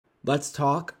Let's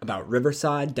talk about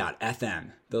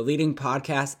Riverside.fm, the leading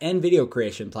podcast and video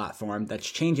creation platform that's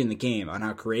changing the game on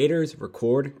how creators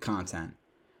record content.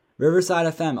 Riverside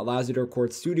FM allows you to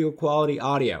record studio quality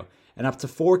audio and up to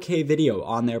 4K video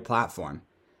on their platform.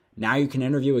 Now you can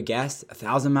interview a guest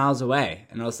 1,000 miles away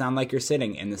and it'll sound like you're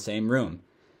sitting in the same room.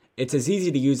 It's as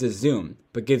easy to use as Zoom,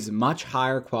 but gives much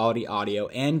higher quality audio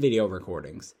and video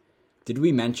recordings. Did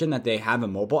we mention that they have a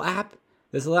mobile app?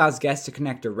 This allows guests to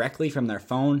connect directly from their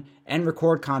phone and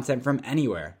record content from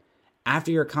anywhere. After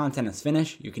your content is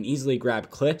finished, you can easily grab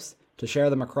clips to share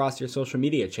them across your social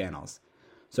media channels.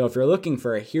 So if you're looking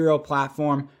for a hero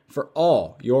platform for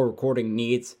all your recording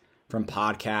needs, from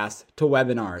podcasts to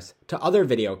webinars to other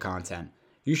video content,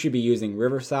 you should be using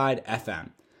Riverside FM.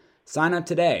 Sign up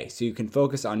today so you can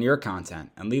focus on your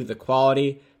content and leave the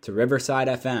quality to Riverside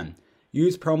FM.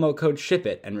 Use promo code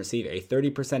SHIPIT and receive a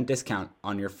 30% discount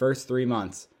on your first 3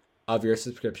 months of your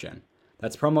subscription.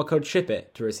 That's promo code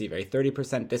SHIPIT to receive a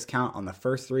 30% discount on the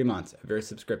first 3 months of your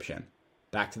subscription.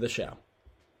 Back to the show.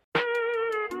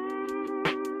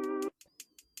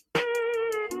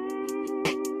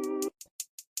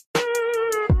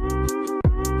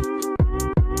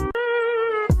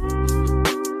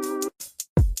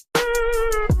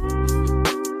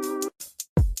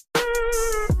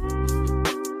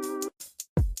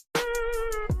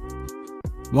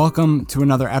 Welcome to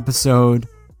another episode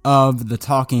of the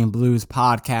Talking Blues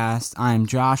podcast. I'm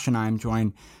Josh and I'm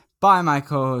joined by my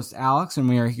co-host Alex, and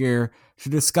we are here to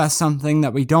discuss something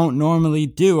that we don't normally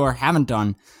do or haven't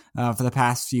done for the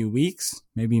past few weeks,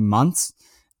 maybe months.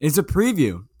 It's a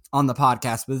preview on the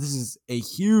podcast, but this is a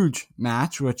huge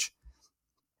match, which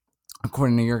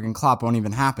according to Jurgen Klopp won't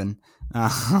even happen,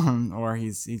 or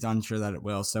he's unsure that it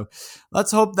will. So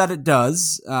let's hope that it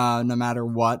does, no matter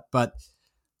what, but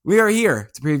we are here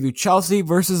to preview Chelsea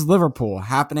versus Liverpool,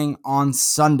 happening on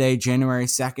Sunday, January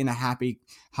 2nd. A happy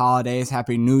holidays,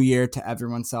 happy New Year to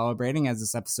everyone celebrating, as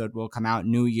this episode will come out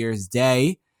New Year's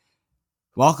Day.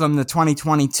 Welcome to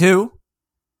 2022.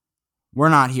 We're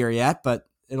not here yet, but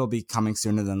it'll be coming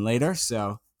sooner than later,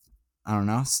 so I don't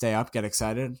know, stay up, get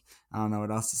excited. I don't know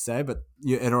what else to say, but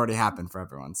it already happened for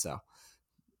everyone, so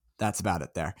that's about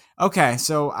it there. Okay,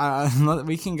 so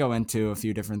we can go into a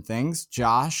few different things.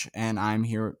 Josh, and I'm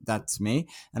here, that's me,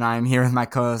 and I'm here with my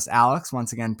co-host Alex.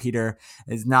 Once again, Peter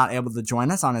is not able to join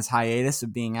us on his hiatus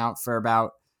of being out for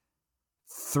about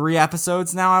 3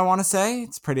 episodes now, I want to say.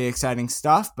 It's pretty exciting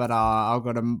stuff, but I'll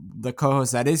go to the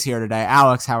co-host that is here today.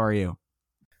 Alex, how are you?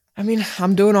 I mean,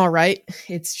 I'm doing all right.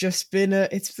 It's just been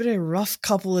a rough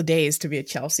couple of days to be a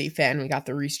Chelsea fan. We got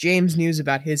the Reece James news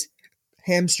about his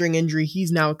hamstring injury.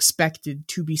 He's now expected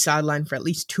to be sidelined for at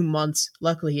least 2 months.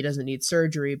 Luckily, he doesn't need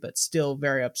surgery, but still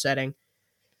very upsetting.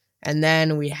 And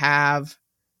then we have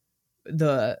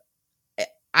I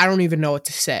don't even know what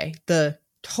to say, the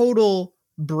total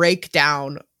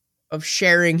breakdown of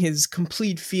sharing his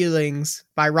complete feelings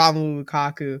by Romelu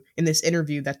Lukaku in this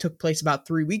interview that took place about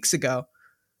 3 weeks ago.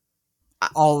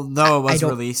 Although it was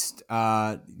released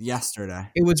yesterday.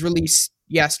 It was released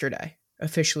yesterday,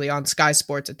 officially on Sky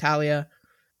Sports Italia.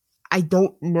 I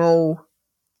don't know.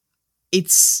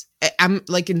 I'm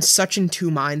like in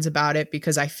two minds about it,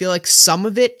 because I feel like some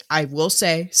of it, I will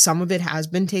say, some of it has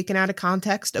been taken out of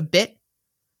context a bit,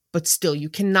 but still, you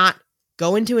cannot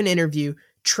go into an interview,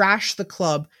 trash the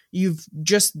club. We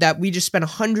just spent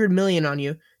 $100 million on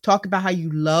you. Talk about how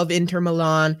you love Inter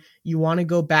Milan. You want to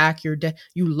go back. You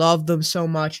love them so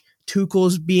much.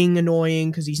 Tuchel's being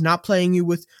annoying because he's not playing you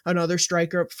with another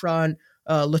striker up front.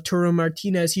 Lautaro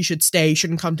Martinez, he should stay. He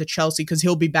shouldn't come to Chelsea because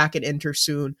he'll be back at Inter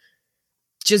soon.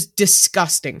 Just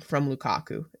disgusting from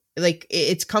Lukaku. Like,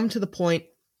 it's come to the point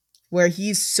where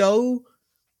his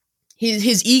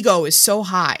ego is so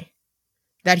high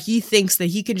that he thinks that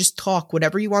he can just talk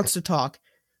whatever he wants to talk.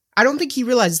 I don't think he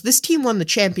realizes this team won the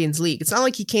Champions League. It's not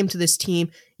like he came to this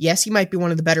team. Yes, he might be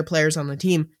one of the better players on the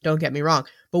team, don't get me wrong,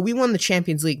 but we won the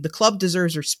Champions League. The club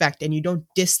deserves respect, and you don't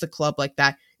diss the club like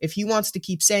that. If he wants to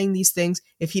keep saying these things,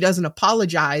 if he doesn't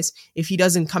apologize, if he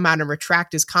doesn't come out and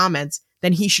retract his comments,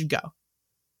 then he should go.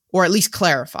 Or at least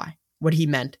clarify what he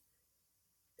meant.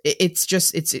 It's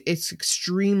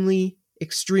extremely,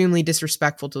 extremely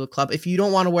disrespectful to the club. If you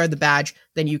don't want to wear the badge,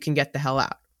 then you can get the hell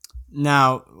out.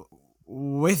 Now,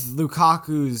 with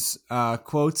Lukaku's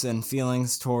quotes and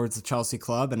feelings towards the Chelsea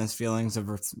club and his feelings of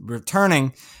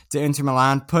returning to Inter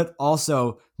Milan, put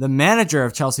also the manager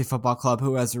of Chelsea Football Club,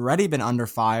 who has already been under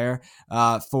fire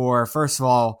for, first of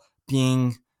all,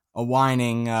 being a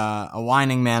whining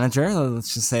manager.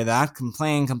 Let's just say that.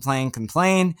 Complain.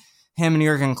 Him and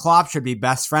Jurgen Klopp should be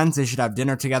best friends. They should have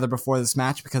dinner together before this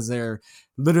match, because they're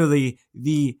literally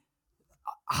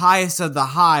highest of the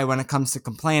high when it comes to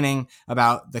complaining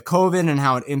about the COVID and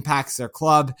how it impacts their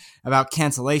club, about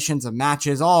cancellations of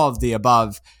matches, all of the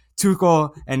above.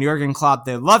 Tuchel and Jurgen Klopp,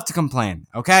 they love to complain,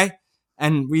 okay?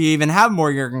 And we even have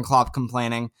more Jurgen Klopp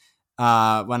complaining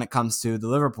when it comes to the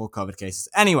Liverpool COVID cases.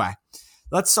 Anyway,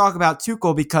 let's talk about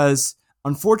Tuchel because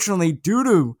unfortunately, due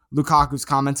to Lukaku's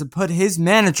comments, it put his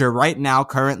manager right now,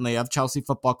 currently, of Chelsea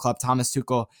Football Club, Thomas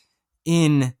Tuchel,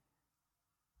 in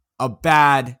a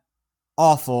bad,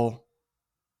 awful,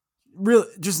 really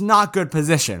just not good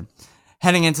position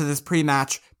heading into this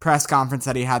pre-match press conference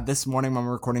that he had this morning when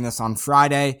we're recording this on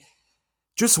Friday.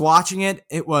 Just watching it,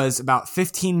 it was about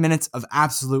 15 minutes of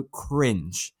absolute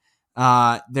cringe.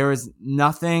 There was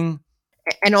nothing.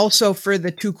 And also for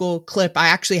the Tuchel clip, I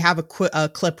actually have a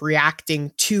clip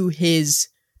reacting to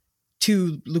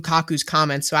Lukaku's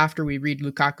comments. So after we read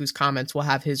Lukaku's comments, we'll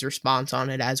have his response on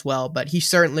it as well. But he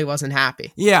certainly wasn't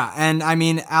happy. Yeah, and I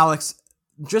mean, Alex,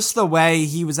 just the way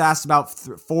he was asked about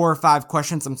 4 or 5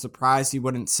 questions, I'm surprised he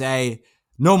wouldn't say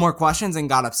no more questions and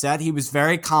got upset. He was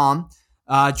very calm.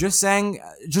 Just saying,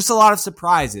 just a lot of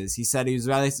surprises. He said he was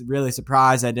really, really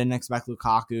surprised. I didn't expect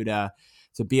Lukaku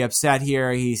to be upset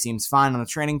here. He seems fine on the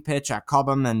training pitch at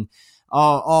Cobham and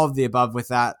all of the above with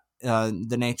that,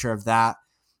 the nature of that.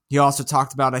 He also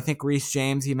talked about, I think, Reece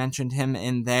James. He mentioned him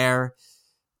in there.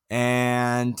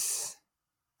 And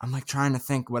I'm like trying to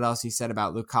think what else he said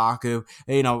about Lukaku.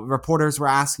 You know, reporters were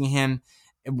asking him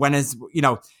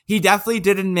he definitely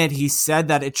did admit, he said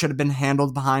that it should have been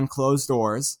handled behind closed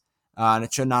doors. And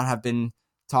it should not have been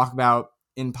talked about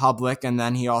in public. And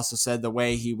then he also said the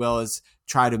way he will is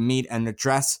try to meet and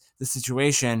address the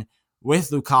situation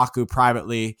with Lukaku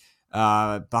privately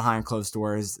behind closed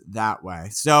doors that way.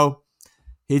 So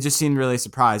he just seemed really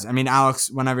surprised. I mean, Alex,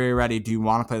 whenever you're ready, do you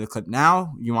want to play the clip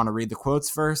now? You want to read the quotes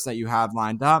first that you have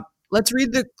lined up? Let's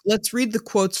read the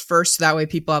quotes first. So that way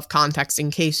people have context in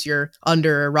case you're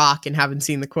under a rock and haven't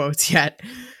seen the quotes yet.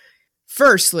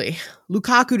 Firstly,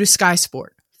 Lukaku to Sky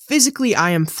Sport. Physically,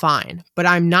 I am fine, but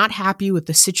I'm not happy with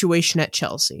the situation at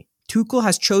Chelsea. Tuchel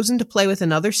has chosen to play with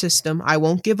another system. I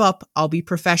won't give up. I'll be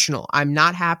professional. I'm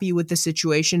not happy with the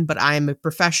situation, but I am a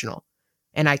professional,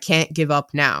 and I can't give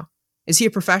up now. Is he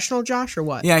a professional, Josh, or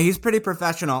what? Yeah, he's pretty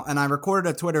professional, and I recorded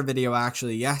a Twitter video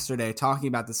actually yesterday talking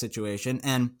about the situation,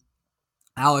 and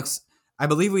Alex, I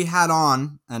believe we had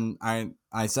on, and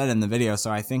I said in the video,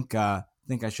 so I think I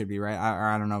should be right, or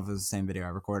I don't know if it was the same video. I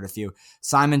recorded a few.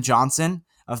 Simon Johnson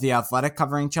of The Athletic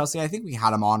covering Chelsea. I think we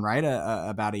had him on, right,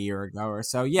 about a year ago or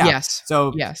so. Yeah. Yes.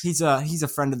 So yes. He's a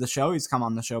friend of the show. He's come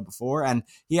on the show before, and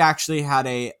he actually had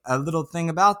a little thing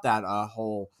about that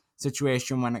whole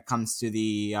situation when it comes to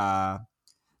the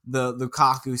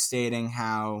Lukaku stating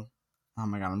how, oh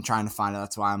my God, I'm trying to find it.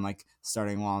 That's why I'm like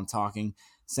starting while I'm talking,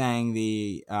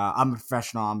 saying I'm a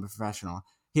professional.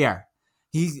 Here,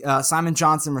 Simon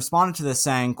Johnson responded to this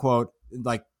saying, quote,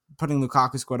 like, putting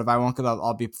Lukaku's quote, if I won't give up,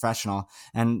 I'll be professional.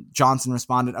 And Johnson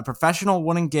responded, a professional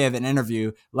wouldn't give an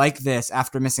interview like this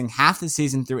after missing half the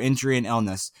season through injury and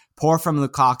illness. Poor from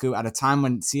Lukaku at a time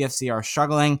when CFC are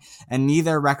struggling and need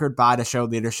their record bye to show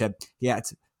leadership.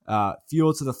 Yet,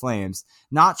 fuel to the flames.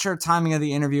 Not sure timing of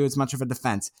the interview is much of a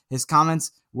defense. His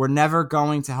comments were never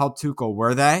going to help Tuchel,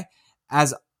 were they?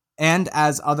 As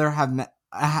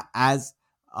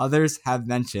others have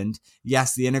mentioned,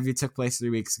 yes, the interview took place 3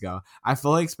 weeks ago. I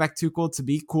fully expect Tuchel to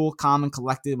be cool, calm, and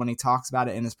collected when he talks about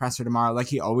it in his presser tomorrow, like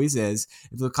he always is.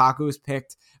 If Lukaku is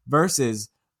picked versus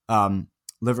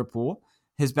Liverpool,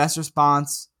 his best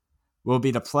response will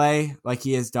be to play like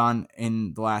he has done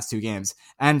in the last 2 games.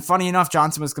 And funny enough,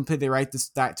 Johnson was completely right.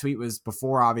 That tweet was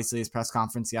before, obviously, his press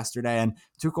conference yesterday, and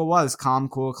Tuchel was calm,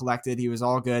 cool, collected. He was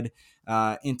all good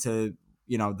into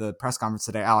the press conference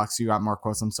today. Alex, you got more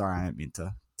quotes. I'm sorry, I didn't mean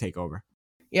to take over.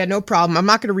 Yeah, no problem. I'm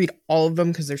not going to read all of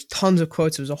them because there's tons of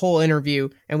quotes. It was a whole interview,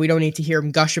 and we don't need to hear him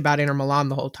gush about Inter Milan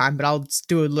the whole time, but I'll just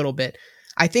do a little bit.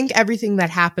 I think everything that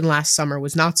happened last summer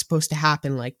was not supposed to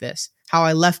happen like this. How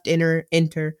I left Inter,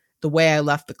 the way I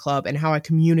left the club, and how I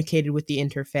communicated with the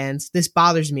Inter fans. This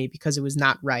bothers me because it was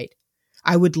not right.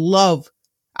 I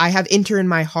have Inter in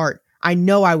my heart. I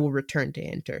know I will return to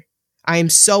Inter. I am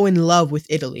so in love with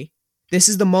Italy. This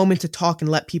is the moment to talk and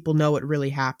let people know what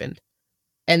really happened.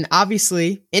 And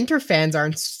obviously, Inter fans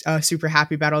aren't super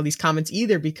happy about all these comments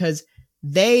either because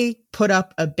they put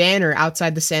up a banner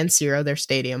outside the San Siro, their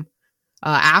stadium,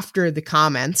 after the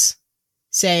comments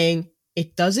saying,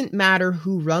 it doesn't matter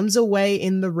who runs away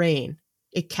in the rain.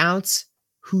 It counts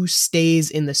who stays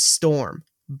in the storm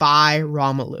by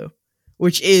Romelu,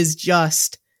 which is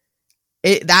just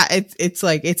it's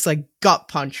like gut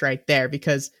punch right there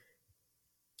because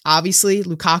Obviously,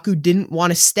 Lukaku didn't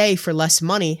want to stay for less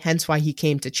money, hence why he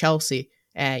came to Chelsea.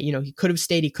 He could have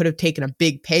stayed. He could have taken a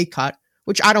big pay cut,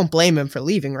 which I don't blame him for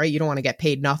leaving, right? You don't want to get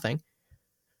paid nothing.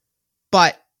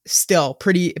 But still,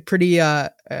 pretty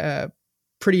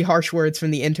harsh words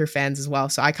from the Inter fans as well.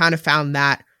 So I kind of found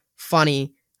that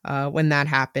funny when that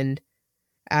happened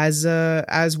as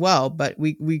well. But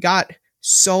we got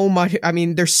so much. I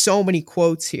mean, there's so many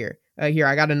quotes here. Here,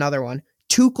 I got another one.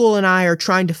 Tuchel and I are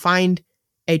trying to find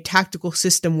a tactical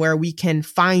system where we can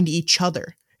find each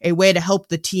other, a way to help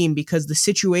the team because the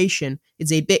situation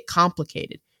is a bit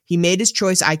complicated. He made his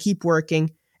choice. I keep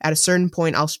working. At a certain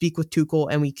point, I'll speak with Tuchel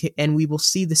and we will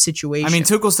see the situation. I mean,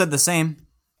 Tuchel said the same.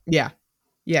 Yeah,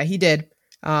 he did.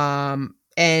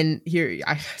 And here,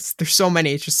 there's so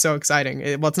many. It's just so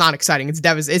exciting. Well, it's not exciting. It's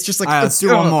devastating. It's just like, let's do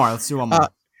one more.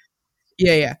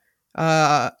 Yeah.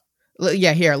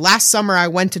 Here, last summer, I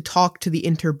went to talk to the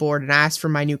Inter board and asked for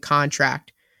my new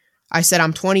contract. I said,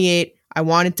 I'm 28. I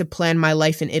wanted to plan my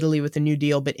life in Italy with a new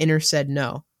deal, but Inter said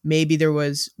no. Maybe there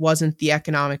wasn't the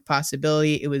economic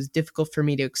possibility. It was difficult for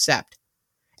me to accept.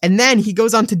 And then he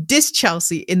goes on to diss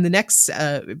Chelsea in the next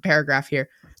paragraph here.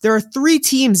 There are 3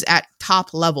 teams at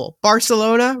top level: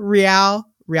 Barcelona, Real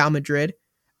Madrid,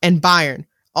 and Bayern.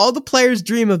 All the players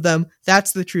dream of them.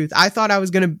 That's the truth. I thought I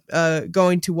was going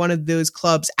to one of those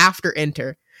clubs after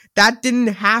Inter. That didn't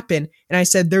happen. And I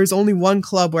said, there's only one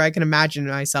club where I can imagine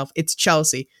myself. It's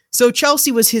Chelsea. So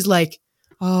Chelsea was his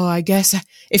I guess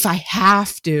if I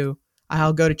have to,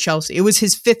 I'll go to Chelsea. It was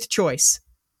his 5th choice,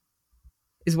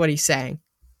 is what he's saying.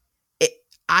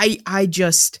 I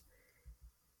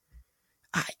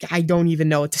don't even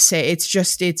know what to say. It's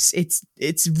just,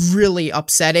 it's really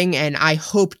upsetting. And I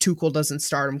hope Tuchel doesn't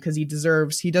start him because he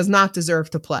does not deserve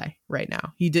to play right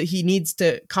now. He needs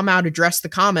to come out, address the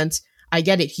comments. I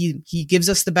get it. He gives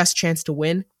us the best chance to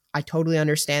win. I totally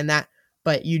understand that.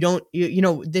 But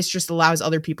this just allows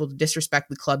other people to disrespect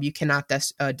the club. You cannot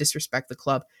disrespect the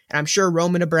club. And I'm sure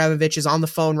Roman Abramovich is on the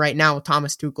phone right now with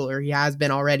Thomas Tuchel, or he has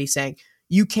been already, saying,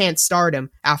 you can't start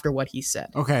him after what he said.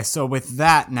 Okay, so with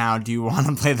that now, do you want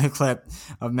to play the clip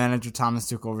of manager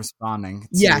Thomas Tuchel responding?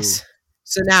 Yes.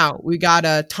 So now we got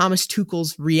Thomas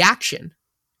Tuchel's reaction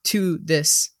to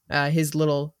this, his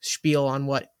little spiel on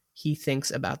what he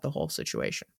thinks about the whole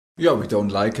situation. Yeah, we don't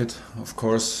like it, of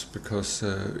course, because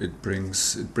it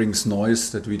brings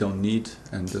noise that we don't need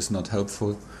and is not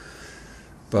helpful.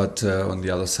 But on the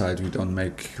other side, we don't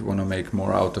want to make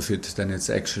more out of it than it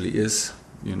actually is.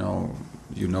 You know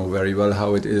very well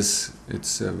how it is.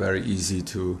 It's very easy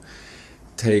to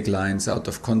take lines out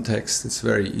of context. It's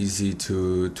very easy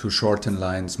to shorten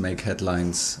lines, make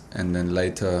headlines, and then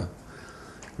later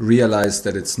realize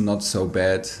that it's not so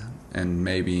bad and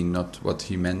maybe not what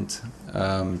he meant.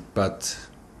 But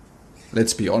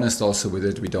let's be honest also with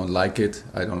it. We don't like it.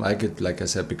 I don't like it, like I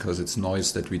said, because it's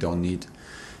noise that we don't need.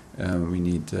 We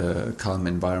need a calm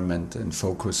environment and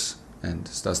focus, and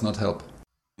this does not help.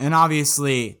 And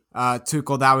obviously,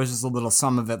 Tuchel, that was just a little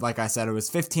sum of it. Like I said, it was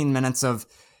 15 minutes of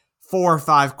 4 or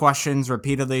 5 questions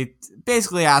repeatedly,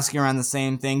 basically asking around the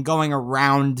same thing, going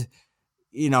around,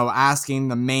 asking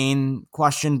the main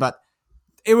question, but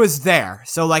it was there.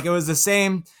 So it was the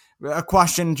same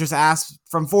question just asked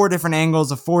from 4 different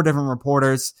angles of 4 different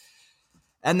reporters.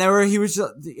 And he was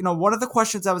just, one of the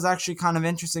questions that was actually kind of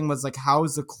interesting was how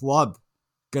is the club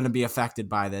going to be affected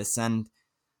by this? And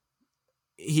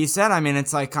he said,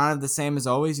 it's kind of the same as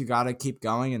always. You got to keep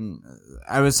going. And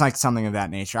I was something of that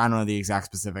nature. I don't know the exact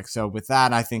specifics. So with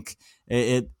that, I think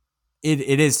it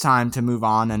is time to move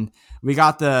on. And we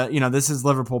got this is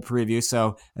Liverpool preview.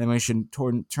 So then we should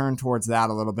turn towards that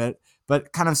a little bit.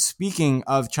 But kind of speaking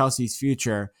of Chelsea's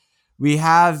future, you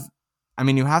have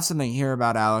something here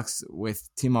about Alex with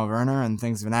Timo Werner and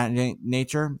things of that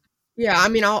nature. Yeah,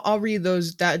 I'll read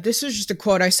those. This is just a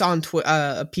quote I saw on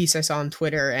a piece I saw on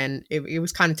Twitter, and it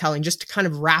was kind of telling, just to kind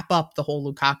of wrap up the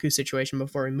whole Lukaku situation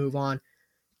before we move on.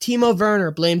 Timo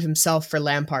Werner blamed himself for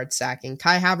Lampard's sacking.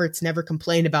 Kai Havertz never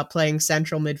complained about playing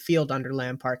central midfield under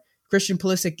Lampard. Christian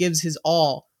Pulisic gives his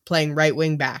all playing right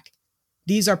wing back.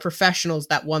 These are professionals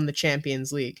that won the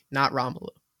Champions League, not Romelu.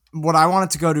 What I wanted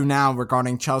to go to now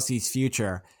regarding Chelsea's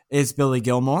future is Billy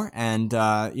Gilmour and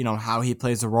how he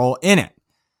plays a role in it.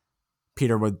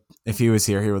 Peter would, if he was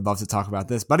here, he would love to talk about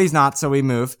this, but he's not, so we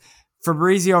move.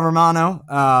 Fabrizio Romano,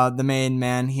 the main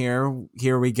man here.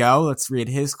 Here we go. Let's read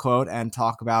his quote and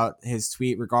talk about his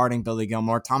tweet regarding Billy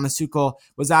Gilmour. Thomas Tuchel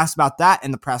was asked about that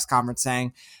in the press conference,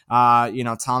 saying,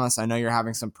 Thomas, I know you're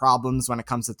having some problems when it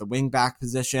comes to the wing-back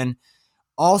position.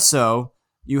 Also,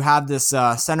 you have this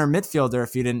center midfielder,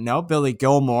 if you didn't know, Billy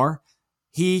Gilmour.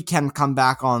 He can come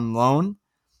back on loan.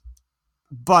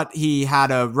 but he had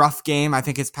a rough game. I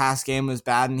think his past game was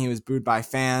bad and he was booed by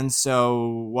fans.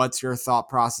 So what's your thought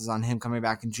process on him coming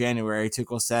back in January?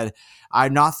 Tuchel said,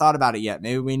 I've not thought about it yet.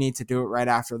 Maybe we need to do it right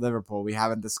after Liverpool. We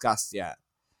haven't discussed yet.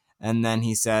 And then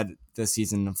he said the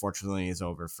season, unfortunately, is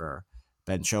over for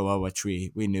Ben Chilwell, which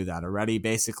we knew that already,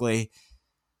 basically.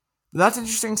 But that's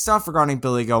interesting stuff regarding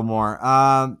Billy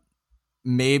Gilmore.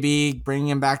 Maybe bringing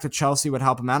him back to Chelsea would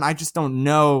help him out. I just don't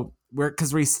know.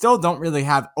 Because we still don't really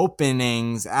have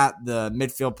openings at the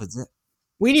midfield position.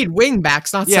 We need wing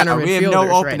backs, not center midfielders. We have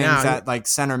no openings right now. at like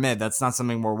center mid. That's not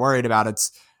something we're worried about.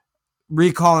 It's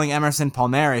recalling Emerson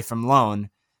Palmieri from loan,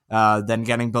 then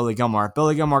getting Billy Gilmore. If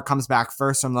Billy Gilmore comes back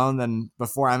first from loan, then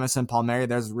before Emerson Palmieri,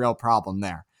 there's a real problem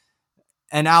there.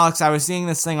 And Alex, I was seeing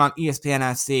this thing on ESPN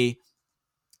FC,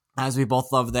 as we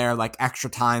both love their like extra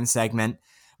time segment.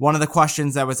 One of the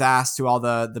questions that was asked to all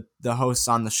the hosts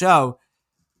on the show: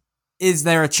 is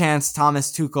there a chance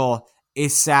Thomas Tuchel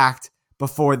is sacked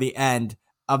before the end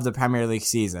of the Premier League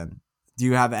season? Do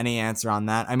you have any answer on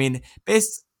that? I mean,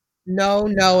 No,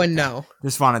 and no.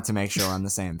 Just wanted to make sure we're on the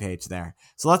same page there.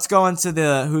 So let's go into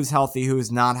the who's healthy,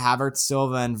 who's not. Havertz,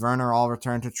 Silva, and Werner all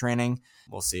return to training.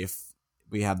 We'll see if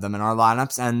we have them in our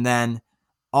lineups. And then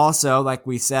also, like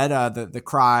we said, the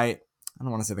cry... I don't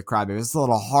want to say the crybaby. It's a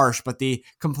little harsh, but the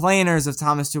complainers of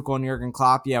Thomas Tuchel and Jurgen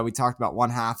Klopp, yeah, we talked about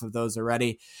one half of those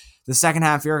already. The second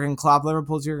half, Jurgen Klopp,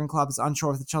 Liverpool's Jurgen Klopp is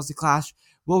unsure if the Chelsea clash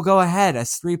will go ahead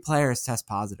as 3 players test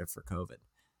positive for COVID.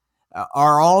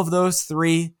 Are all of those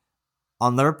 3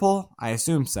 on Liverpool? I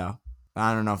assume so, but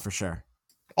I don't know for sure.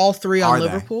 All 3 on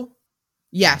Liverpool?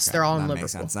 Yes, okay, they're all on Liverpool. That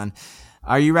makes sense then.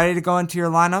 Are you ready to go into your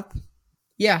lineup?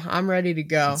 Yeah, I'm ready to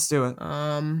go. Let's do it.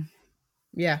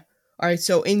 Yeah. All right,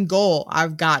 so in goal,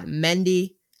 I've got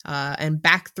Mendy, and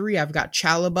back 3, I've got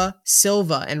Chalobah,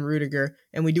 Silva, and Rudiger.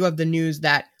 And we do have the news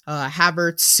that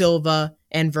Havertz, Silva,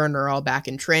 and Werner are all back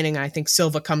in training. And I think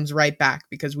Silva comes right back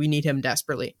because we need him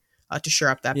desperately to shore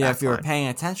up that back line. If you were paying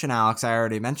attention, Alex, I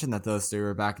already mentioned that those 3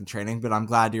 were back in training, but I'm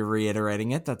glad you're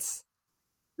reiterating it.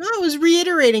 No, I was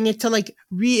reiterating it to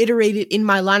reiterate it in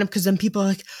my lineup because then people are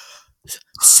like,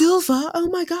 Silva, oh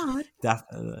my God.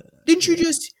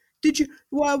 Did you?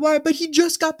 Why? But he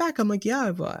just got back. I'm like,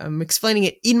 yeah, I'm explaining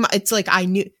it it's like I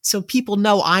knew, so people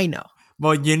know I know.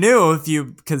 Well, you knew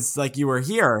because you were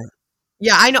here.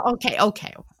 Yeah, I know. Okay.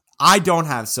 I don't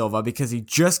have Silva because he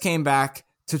just came back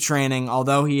to training,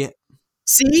 although he...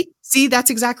 See, that's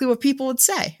exactly what people would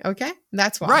say. Okay,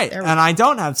 that's why. Right, and I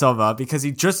don't have Silva because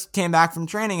he just came back from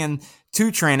training and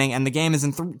the game is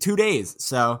in 2 days.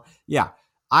 So yeah,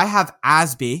 I have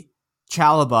Asby,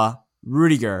 Chalobah,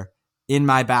 Rudiger in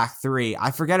my back 3.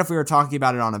 I forget if we were talking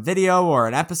about it on a video or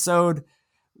an episode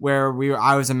where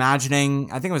I was imagining,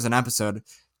 I think it was an episode,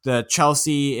 the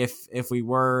Chelsea, if we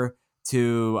were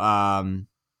to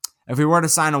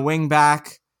sign a wing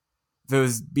back, if it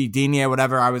was Digne,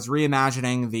 whatever, I was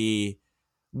reimagining the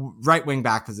right wing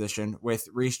back position with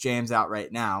Reece James out right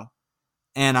now.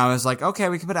 And I was like, okay,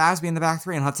 we could put Asby in the back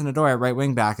 3 and Hudson-Odoi at right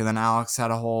wing back. And then Alex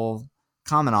had a whole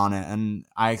comment on it, and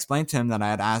I explained to him that I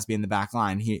had Asby in the back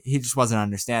line. He just wasn't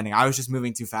understanding. I was just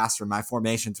moving too fast for him. My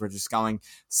formations were just going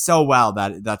so well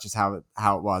that that's just how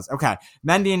it was. Okay,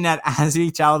 Mendy and net,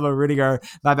 Asby, Chalobah, Rudiger,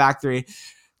 my back 3.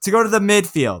 To go to the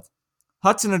midfield,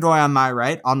 Hudson-Odoi on my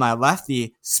right, on my left,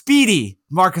 the speedy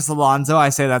Marcus Alonso. I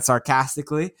say that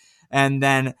sarcastically, and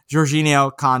then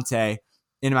Jorginho, Conte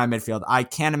in my midfield. I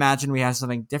can't imagine we have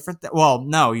something different. Well,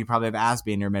 no, you probably have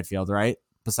Asby in your midfield, right?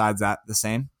 Besides that, the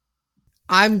same.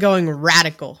 I'm going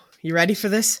radical. You ready for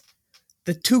this?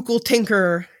 The Tuchel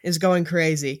Tinkerer is going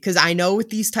crazy because I know with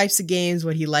these types of games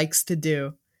what he likes to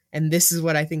do, and this is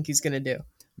what I think he's going to do.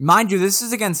 Mind you, this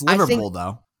is against Liverpool,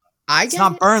 though. It's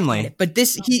not Burnley. But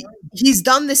he's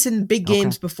done this in big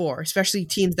games before, especially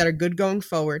teams that are good going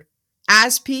forward.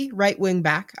 Aspi, right wing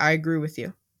back, I agree with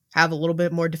you. Have a little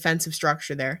bit more defensive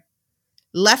structure there.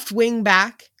 Left wing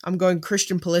back, I'm going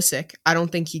Christian Pulisic. I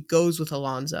don't think he goes with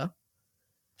Alonso.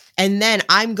 And then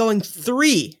I'm going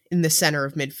 3 in the center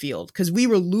of midfield because we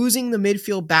were losing the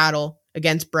midfield battle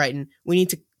against Brighton. We need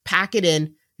to pack it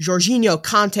in. Jorginho,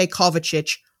 Conte,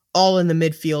 Kovacic, all in the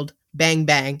midfield. Bang,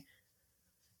 bang.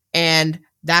 And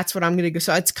that's what I'm going to go.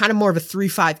 So it's kind of more of a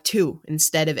 3-5-2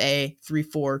 instead of a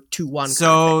 3-4-2-1.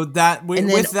 So that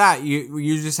with that,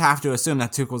 you just have to assume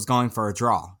that Tuchel's going for a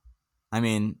draw. I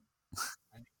mean...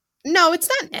 No, it's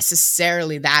not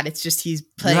necessarily that. It's just he's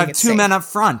playing You have 2 men up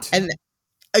front. And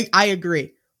I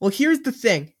agree. Well, here's the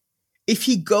thing. If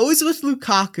he goes with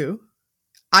Lukaku,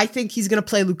 I think he's going to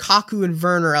play Lukaku and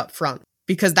Werner up front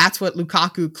because that's what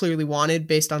Lukaku clearly wanted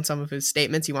based on some of his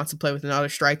statements. He wants to play with another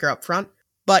striker up front.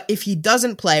 But if he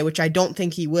doesn't play, which I don't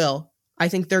think he will, I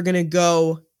think they're going to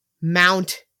go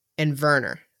Mount and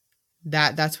Werner.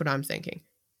 That's what I'm thinking.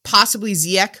 Possibly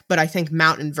Ziyech, but I think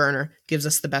Mount and Werner gives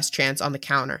us the best chance on the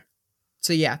counter.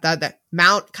 So yeah, that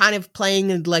Mount kind of playing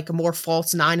in like a more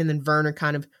false nine, and then Werner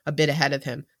kind of a bit ahead of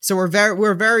him. So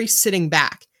we're very sitting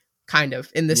back kind of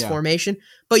in this formation.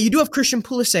 But you do have Christian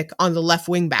Pulisic on the left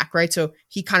wing back, right? So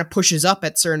he kind of pushes up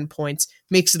at certain points,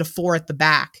 makes it a 4 at the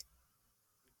back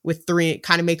with 3. It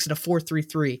kind of makes it a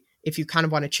 4-3-3 if you kind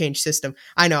of want to change system.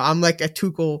 I know I'm like a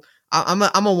Tuchel. I'm a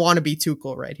wannabe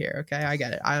Tuchel right here. Okay, I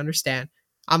get it. I understand.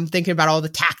 I'm thinking about all the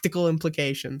tactical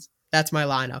implications. That's my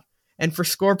lineup. And for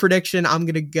score prediction, I'm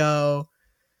going to go...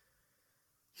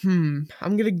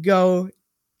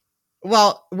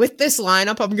 Well, with this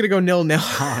lineup, I'm going to go 0-0.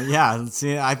 Oh, yeah.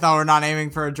 See, I thought we're not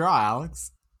aiming for a draw,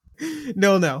 Alex.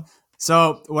 0-0.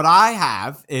 So what I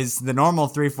have is the normal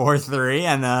 3-4-3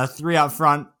 and 3 up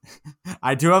front.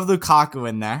 I do have Lukaku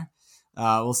in there.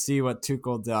 We'll see what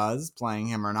Tuchel does, playing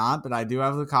him or not, but I do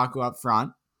have Lukaku up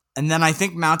front. And then I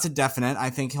think Mount's a definite.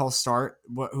 I think he'll start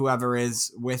whoever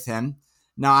is with him.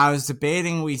 Now, I was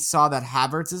debating, we saw that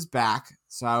Havertz is back,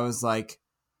 so I was like,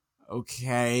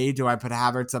 okay, do I put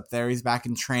Havertz up there? He's back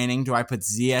in training. Do I put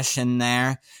Ziyech in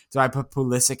there? Do I put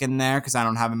Pulisic in there? Because I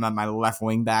don't have him at my left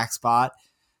wing back spot.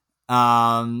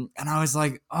 And I was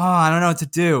like, oh, I don't know what to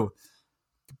do.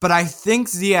 But I think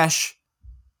Ziyech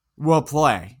will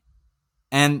play.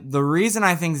 And the reason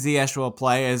I think Ziyech will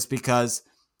play is because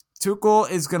Tuchel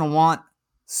is going to want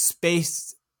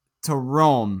space to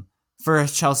roam for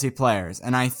his Chelsea players.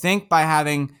 And I think by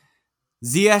having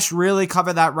Ziyech really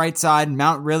cover that right side,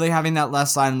 Mount really having that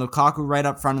left side, and Lukaku right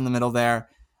up front in the middle there,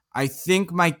 I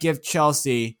think might give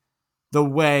Chelsea the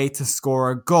way to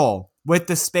score a goal. With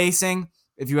the spacing,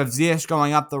 if you have Ziyech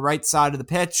going up the right side of the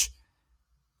pitch,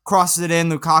 crosses it in,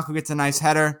 Lukaku gets a nice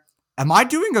header. Am I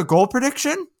doing a goal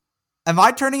prediction? Am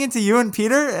I turning into you and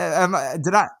Peter?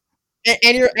 Did I?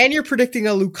 And you're predicting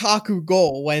a Lukaku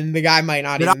goal when the guy might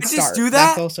not even start. Did I just do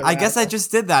that? I guess I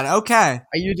just did that. Okay.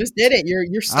 You just did it.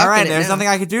 You're stuck. All right, in it there's now. nothing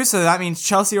I could do. So that means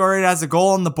Chelsea already has a goal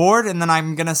on the board, and then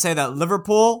I'm gonna say that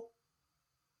Liverpool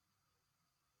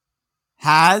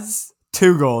has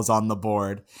 2 goals on the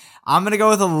board. I'm gonna go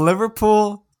with a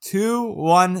Liverpool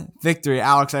 2-1 victory.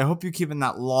 Alex, I hope you're keeping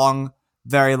that long,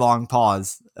 very long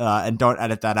pause, and don't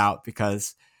edit that out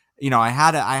because I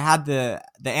had the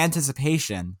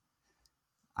anticipation.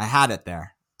 I had it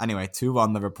there. Anyway,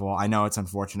 2-1 Liverpool. I know it's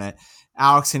unfortunate.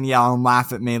 Alex can yell and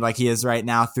laugh at me like he is right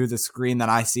now through the screen that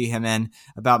I see him in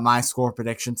about my score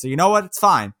prediction. So you know what? It's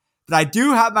fine. But I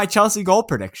do have my Chelsea goal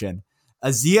prediction. A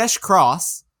Ziyech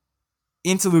cross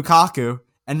into Lukaku.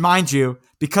 And mind you,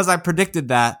 because I predicted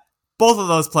that, both of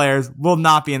those players will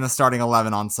not be in the starting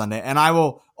 11 on Sunday. And I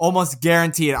will almost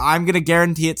guarantee it. I'm going to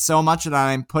guarantee it so much that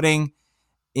I'm putting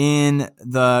in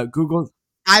the Google...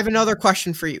 I have another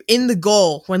question for you. In the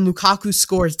goal, when Lukaku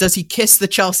scores, does he kiss the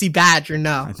Chelsea badge or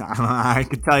no? I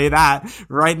can tell you that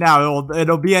right now.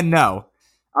 It'll be a no,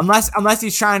 unless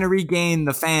he's trying to regain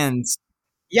the fans.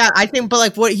 Yeah, I think, but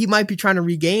like, what he might be trying to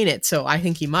regain it, so I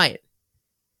think he might.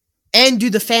 And do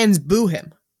the fans boo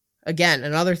him? Again,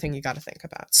 another thing you got to think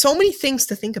about. So many things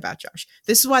to think about, Josh.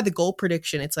 This is why the goal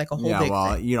prediction, it's like a whole big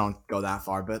thing. You don't go that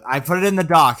far, but I put it in the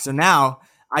doc, so now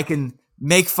I can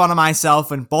make fun of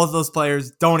myself when both of those players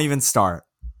don't even start.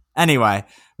 Anyway,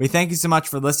 we thank you so much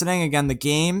for listening. Again, the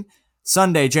game,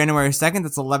 Sunday, January 2nd,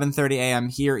 that's 11:30 a.m.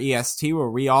 here EST where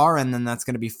we are, and then that's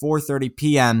going to be 4:30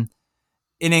 p.m.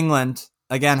 in England.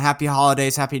 Again, happy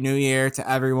holidays, happy new year to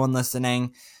everyone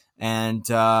listening. And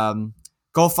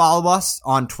go follow us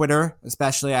on Twitter,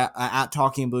 especially at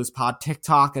Talking Blues Pod,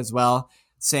 TikTok as well.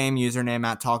 Same username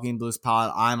at Talking Blues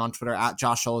Pod. I'm on Twitter at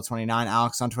JoshSolo29.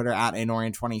 Alex on Twitter at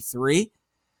Anorian23.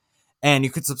 And you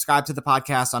could subscribe to the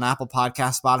podcast on Apple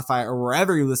Podcasts, Spotify, or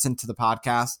wherever you listen to the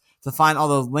podcast. To find all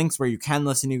those links where you can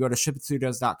listen, you go to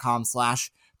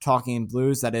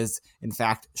shipitstudios.com/talkingblues. That is, in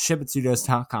fact,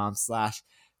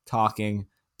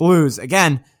 shipitstudios.com/talkingblues.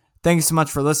 Again, thank you so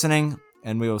much for listening,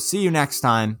 and we will see you next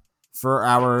time for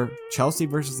our Chelsea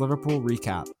versus Liverpool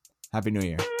recap. Happy New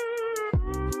Year.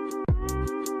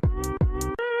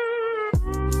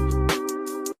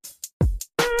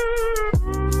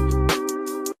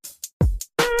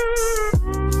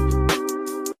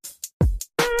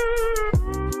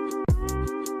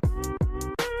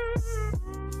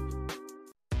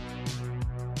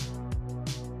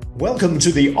 Welcome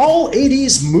to the All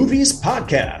 80s Movies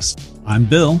Podcast. I'm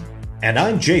Bill. And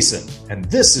I'm Jason. And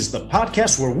this is the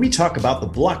podcast where we talk about the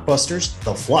blockbusters,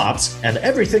 the flops, and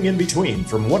everything in between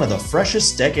from one of the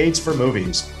freshest decades for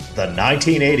movies, the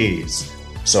 1980s.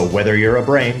 So whether you're a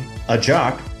brain, a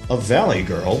jock, a valley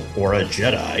girl, or a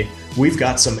Jedi, we've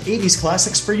got some 80s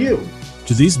classics for you.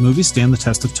 Do these movies stand the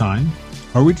test of time?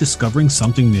 Are we discovering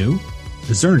something new?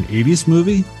 Is there an 80s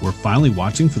movie we're finally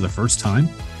watching for the first time?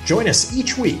 Join us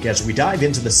each week as we dive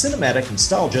into the cinematic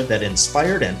nostalgia that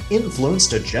inspired and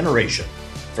influenced a generation.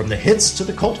 From the hits to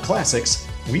the cult classics,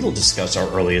 we'll discuss our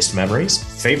earliest memories,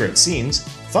 favorite scenes,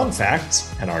 fun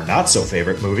facts, and our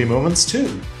not-so-favorite movie moments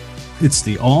too. It's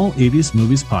the All 80s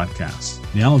Movies Podcast,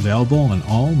 now available on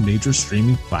all major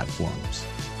streaming platforms.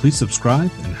 Please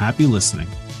subscribe and happy listening.